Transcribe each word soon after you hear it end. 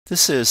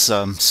This is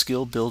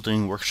Skill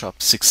Building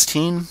Workshop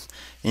 16,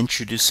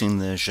 introducing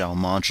the Xiao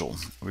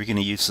module. We're going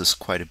to use this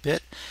quite a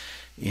bit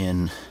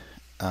in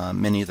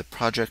many of the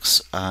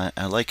projects.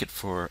 I like it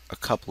for a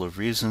couple of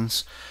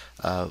reasons,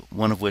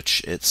 one of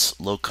which it's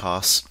low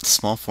cost,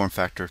 small form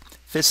factor,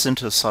 fits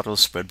into a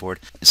solderless breadboard.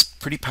 It's a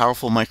pretty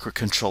powerful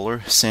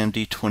microcontroller,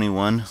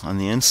 SAMD21 on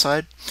the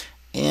inside,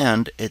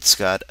 and it's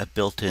got a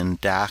built-in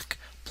DAC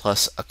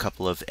plus a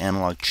couple of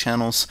analog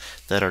channels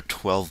that are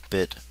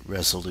 12-bit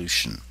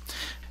resolution.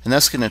 And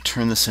that's going to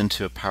turn this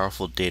into a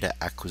powerful data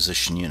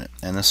acquisition unit,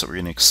 and that's what we're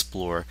going to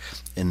explore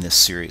in this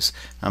series.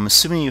 I'm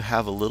assuming you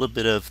have a little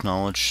bit of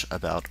knowledge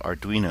about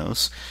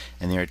Arduinos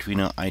and the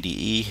Arduino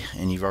IDE,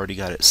 and you've already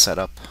got it set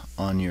up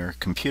on your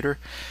computer.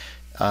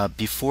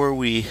 Before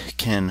we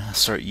can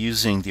start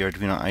using the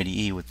Arduino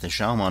IDE with the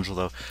Xiao module,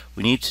 though,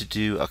 we need to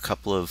do a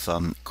couple of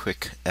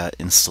quick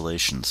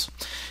installations.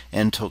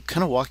 And to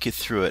kind of walk you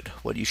through it,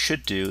 what you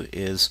should do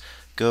is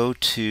go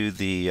to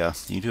the,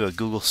 you do a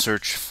Google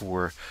search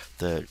for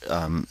the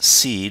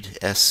SEEED,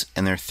 S,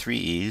 and there are 3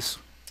 E's.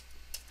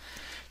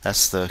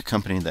 That's the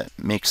company that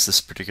makes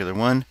this particular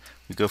one.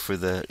 We go for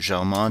the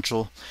Xiao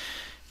module,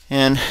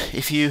 and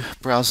if you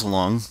browse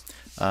along,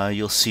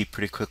 you'll see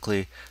pretty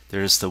quickly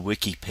there's the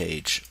wiki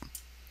page.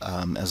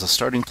 As a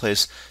starting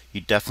place,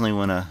 you definitely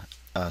want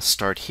to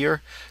start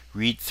here,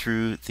 read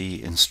through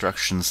the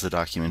instructions, the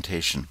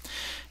documentation.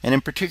 And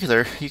in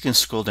particular, you can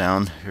scroll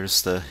down.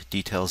 Here's the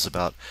details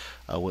about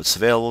what's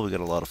available. We've got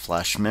a lot of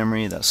flash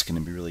memory. That's going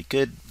to be really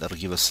good. That'll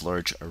give us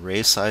large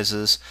array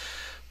sizes.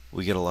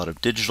 We get a lot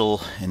of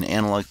digital and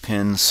analog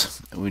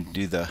pins. We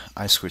do the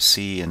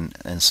I2C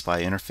and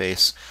SPI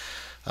interface.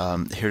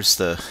 Here's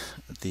the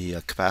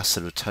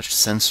capacitive touch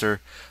sensor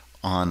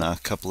on a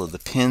couple of the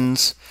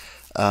pins.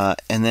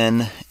 And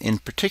then in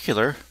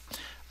particular,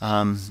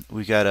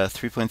 we got a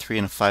 3.3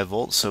 and a 5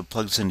 volt, so it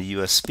plugs into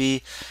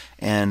USB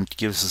and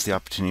gives us the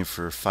opportunity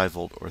for 5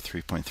 volt or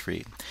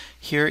 3.3.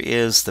 Here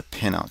is the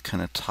pinout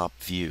kind of top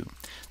view.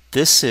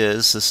 This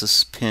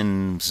is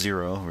pin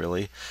 0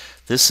 really.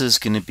 This is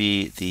going to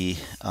be the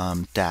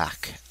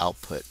DAC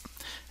output,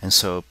 and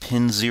so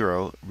pin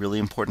 0, really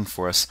important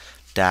for us,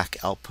 DAC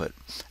output.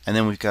 And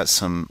then we've got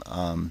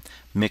some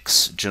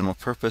mixed general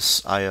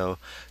purpose I/O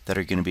that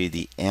are going to be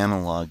the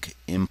analog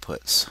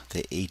inputs,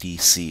 the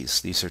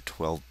ADCs. These are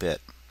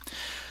 12-bit.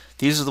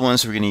 These are the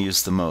ones we're going to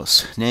use the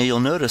most. Now you'll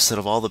notice that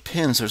of all the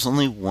pins, there's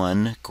only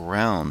one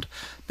ground.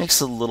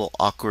 Makes it a little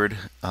awkward.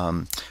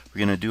 We're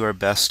going to do our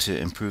best to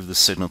improve the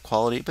signal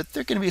quality, but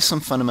there are going to be some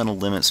fundamental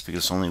limits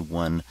because there's only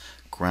one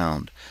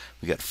ground.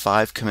 We got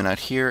 5 coming out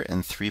here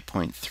and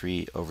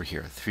 3.3 over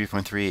here.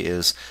 3.3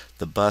 is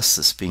the bus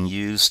that's being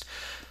used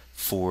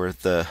for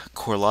the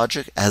core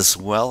logic as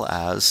well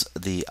as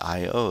the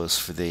IOs.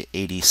 For the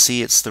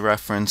ADC, it's the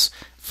reference.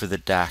 For the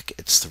DAC,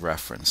 it's the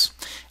reference.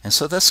 And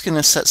so that's going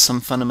to set some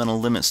fundamental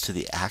limits to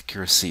the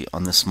accuracy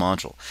on this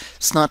module.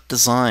 It's not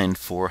designed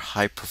for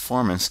high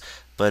performance,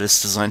 but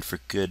it's designed for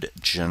good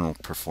general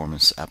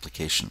performance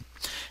application.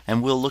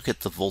 And we'll look at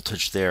the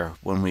voltage there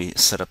when we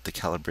set up the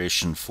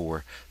calibration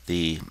for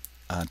the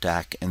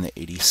DAC and the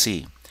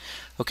ADC.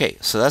 Okay,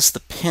 so that's the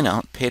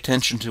pinout. Pay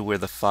attention to where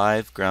the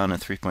 5, ground,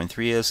 and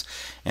 3.3 is,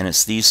 and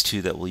it's these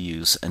two that we'll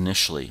use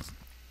initially.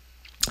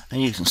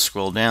 And you can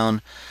scroll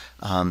down.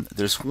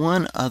 There's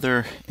one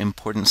other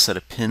important set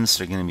of pins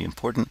that are going to be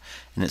important,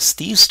 and it's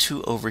these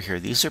two over here.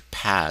 These are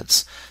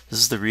pads. This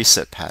is the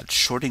reset pad.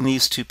 Shorting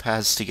these two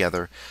pads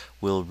together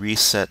will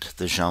reset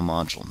the Xiao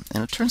module.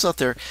 And it turns out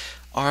there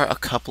are a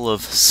couple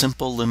of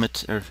simple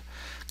limitations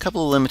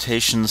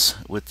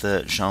with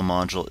the Xiao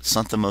module. It's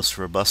not the most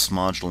robust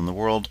module in the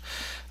world.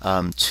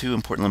 2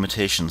 important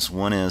limitations.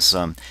 One is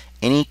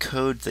any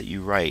code that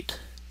you write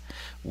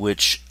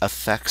which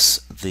affects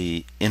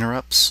the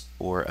interrupts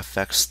or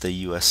affects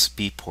the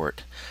USB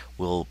port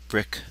will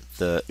brick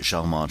the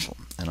Xiao module.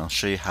 And I'll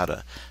show you how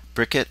to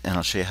brick it, and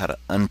I'll show you how to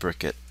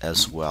unbrick it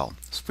as well.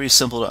 It's pretty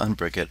simple to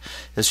unbrick it.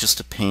 It's just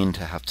a pain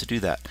to have to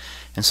do that.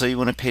 And so you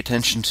want to pay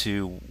attention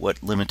to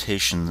what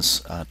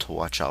limitations to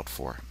watch out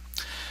for.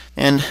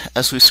 And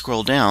as we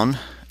scroll down,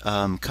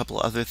 a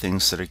couple other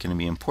things that are going to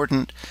be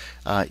important.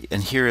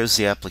 And here is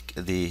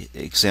the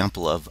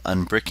example of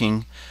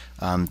unbricking.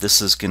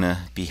 This is going to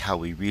be how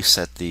we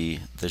reset the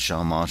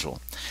Xiao module.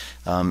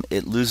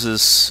 It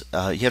loses,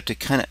 you have to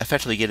kind of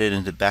effectively get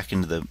it back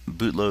into the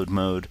bootload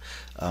mode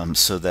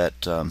so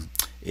that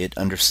it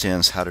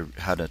understands how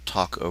to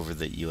talk over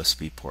the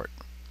USB port.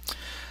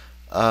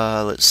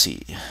 Let's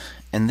see.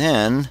 And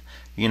then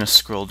you're going to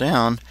scroll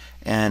down,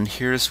 and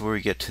here's where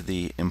we get to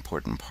the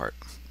important part.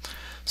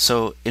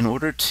 So in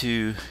order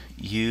to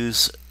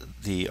use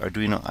the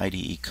Arduino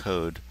IDE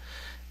code,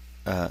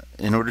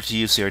 in order to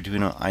use the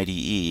Arduino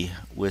IDE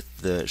with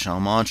the Xiao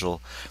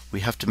module, we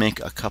have to make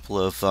a couple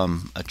of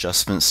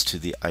adjustments to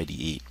the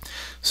IDE.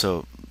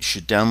 So you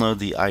should download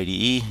the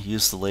IDE,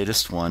 use the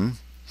latest one.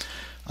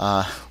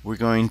 We're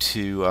going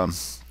to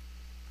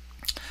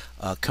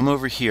come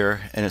over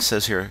here, and it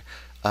says here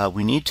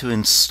we need to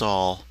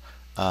install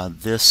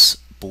this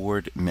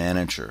board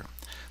manager.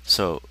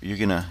 So you're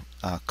going to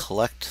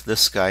collect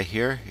this guy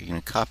here. You're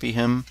going to copy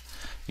him.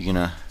 You're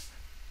going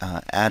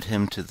to add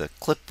him to the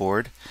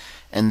clipboard.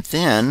 And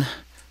then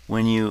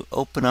when you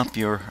open up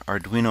your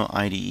Arduino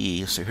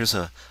IDE, so here's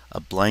a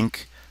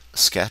blank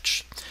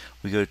sketch.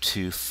 We go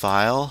to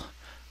File,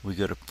 we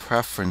go to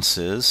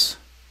Preferences,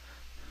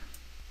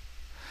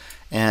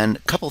 and a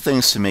couple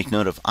things to make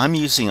note of. I'm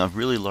using a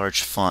really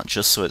large font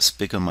just so it's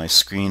big on my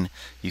screen.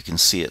 You can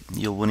see it.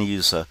 You'll want to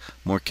use a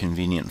more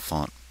convenient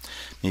font.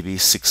 Maybe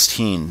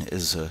 16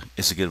 is a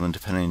good one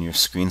depending on your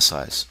screen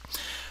size.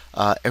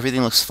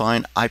 Everything looks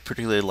fine. I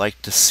particularly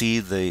like to see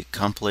the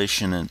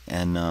compilation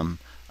and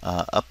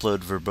upload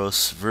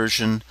verbose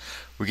version.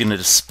 We're going to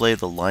display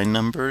the line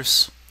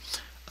numbers.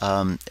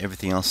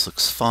 Everything else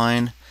looks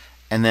fine.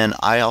 And then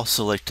I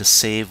also like to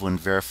save when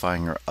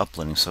verifying or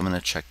uploading, so I'm going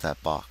to check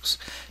that box.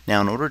 Now,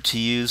 in order to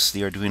use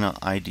the Arduino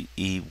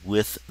IDE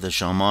with the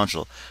Xiao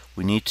module,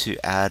 we need to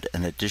add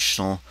an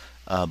additional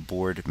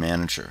board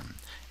manager.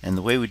 And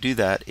the way we do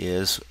that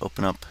is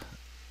open up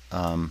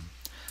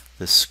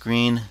the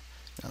screen.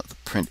 The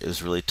print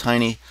is really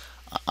tiny.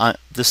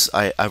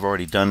 I've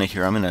already done it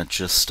here. I'm going to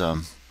just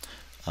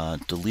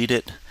delete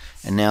it.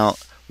 And now,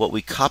 what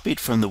we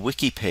copied from the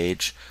wiki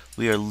page,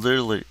 we are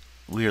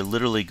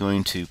literally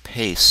going to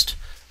paste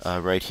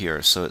right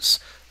here. So it's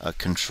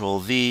Control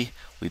V.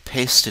 We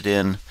paste it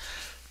in.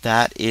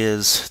 That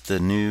is the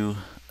new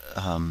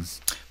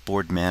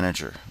board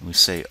manager. We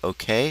say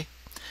OK,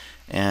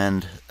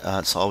 and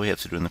that's all we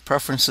have to do in the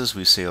preferences.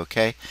 We say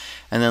OK,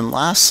 and then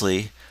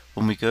lastly,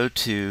 when we go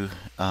to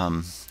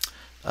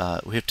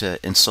we have to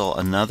install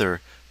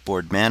another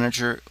board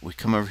manager. We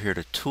come over here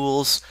to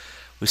Tools.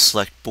 We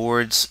select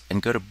Boards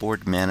and go to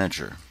Board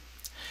Manager.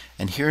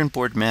 And here in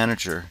Board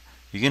Manager,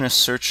 you're going to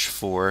search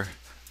for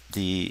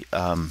the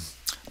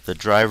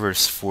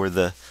drivers for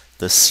the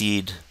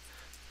SEEED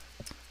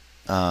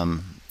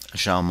Xiao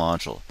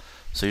module.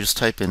 So you just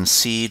type in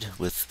SEEED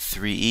with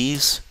 3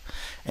 E's,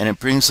 and it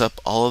brings up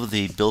all of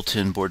the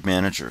built-in board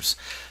managers.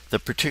 The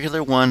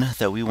particular one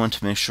that we want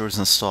to make sure is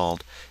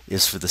installed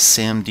is for the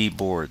SAMD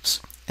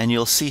boards. And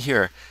you'll see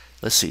here,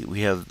 let's see,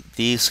 we have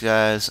these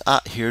guys.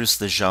 Here's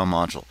the Xiao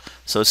module.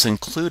 So it's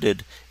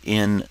included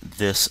in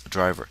this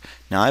driver.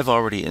 Now I've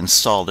already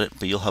installed it,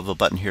 but you'll have a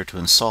button here to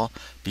install.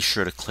 Be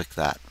sure to click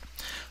that.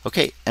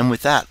 Okay, and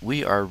with that,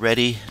 we are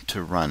ready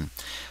to run.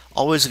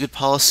 Always a good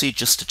policy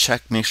just to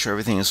check, make sure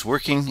everything is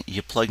working.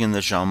 You plug in the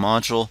Xiao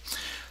module,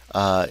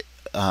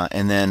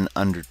 and then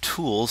under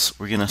Tools,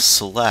 we're going to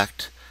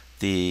select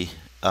the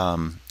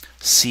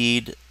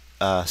SEEED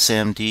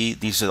SAMD.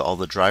 These are all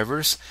the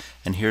drivers,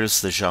 and here's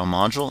the Xiao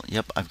module.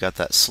 Yep, I've got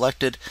that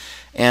selected,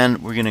 and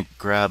we're going to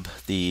grab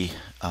the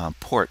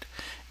port,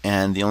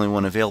 and the only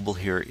one available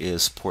here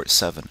is port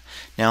 7.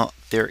 Now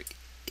there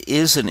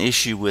is an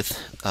issue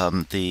with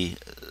the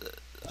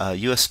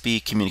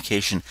USB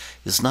communication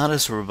is not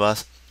as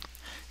robust.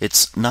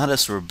 It's not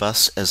as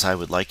robust as I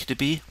would like it to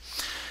be.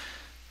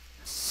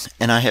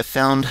 And I have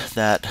found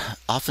that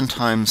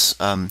oftentimes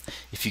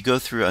if you go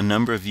through a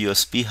number of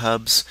USB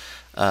hubs,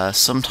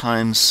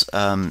 sometimes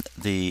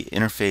the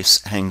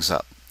interface hangs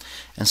up.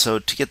 And so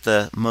to get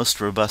the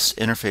most robust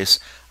interface,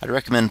 I'd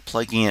recommend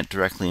plugging it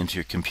directly into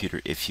your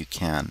computer if you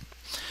can.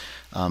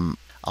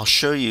 I'll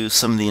show you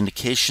some of the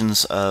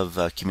indications of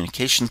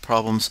communication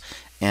problems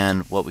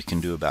and what we can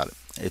do about it.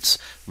 It's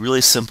really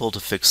simple to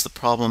fix the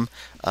problem,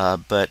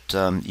 but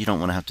you don't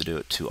want to have to do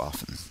it too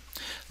often.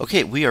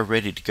 Okay, we are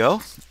ready to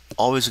go.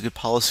 Always a good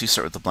policy,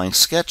 start with a blank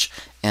sketch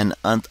and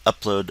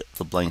upload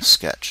the blank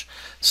sketch.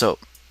 So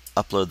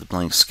upload the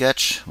blank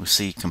sketch. We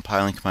see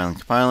compiling,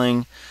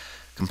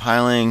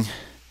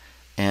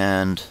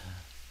 and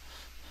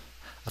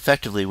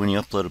effectively when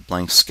you upload a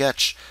blank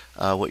sketch,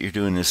 what you're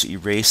doing is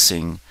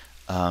erasing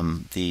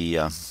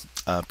the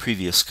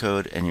previous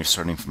code, and you're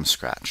starting from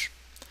scratch.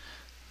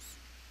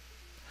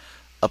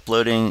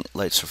 Uploading,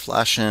 lights are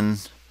flashing,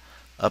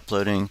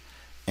 uploading,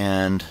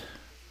 and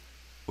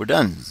we're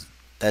done.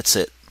 That's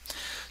it.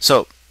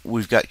 So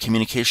we've got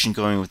communication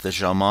going with the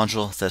Xiao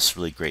module. That's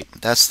really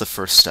great. That's the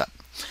first step.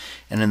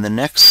 And in the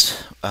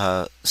next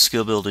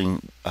skill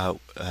building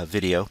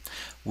video,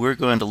 we're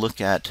going to look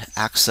at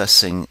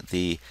accessing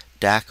the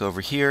DAC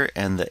over here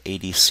and the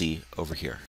ADC over here.